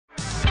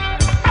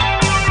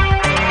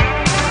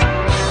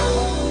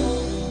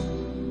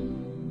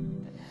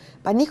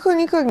Pa niko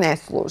nikog ne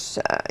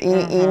sluša.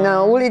 I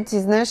na ulici,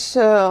 znaš,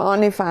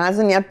 onaj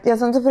fazon, ja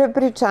sam to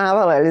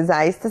prepričavala, ali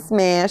zaista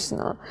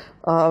smešno.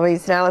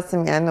 Srela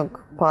sam jednog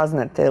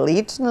poznate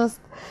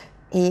ličnost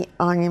i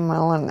on je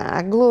malo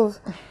nagluv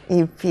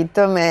i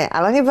pitao me,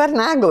 ali on je bar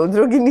nagluv,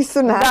 drugi nisu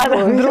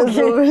nagluvi,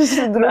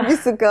 drugi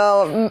su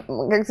kao,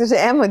 kako se kaže,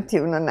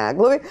 emotivno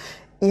nagluvi.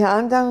 I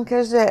onda on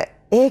kaže,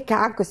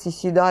 kako si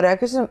Isidora? Ja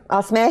kažem,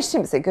 a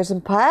smešim se,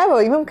 kažem, pa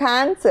evo, imam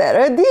kancer,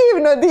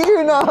 divno.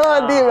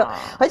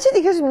 Hoće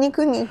ti kažem,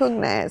 nikog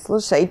ne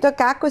sluša. I to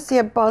kako si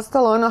je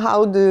postalo ono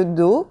how do you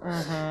do,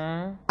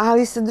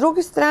 ali sa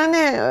druge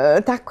strane,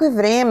 tako je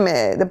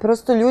vreme, da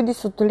prosto ljudi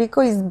su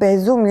toliko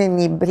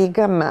izbezumljeni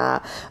brigama,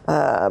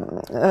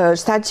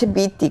 šta će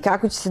biti,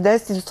 kako će se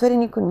desiti, u stvari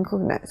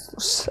nikog ne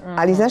sluša.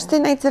 Ali znaš šta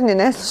je najcrnije,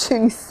 ne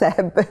slušaju ni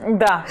sebe.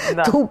 Da.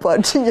 Tu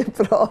počinje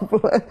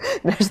problem.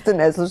 Nešto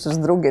ne slušaš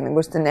druge,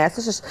 nego što ne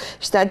slušaš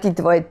šta ti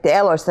tvoje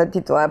telo, šta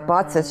ti tvoja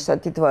podsvest, šta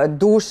ti tvoja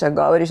duša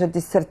govori, šta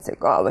ti srce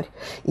govori.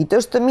 I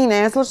to što mi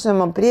ne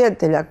slušamo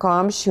prijatelja,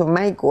 komšiju,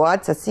 majku,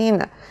 oca,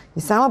 sina,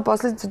 je samo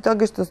posljedica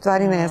toga što u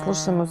stvari ne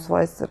slušamo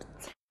svoje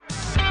srce.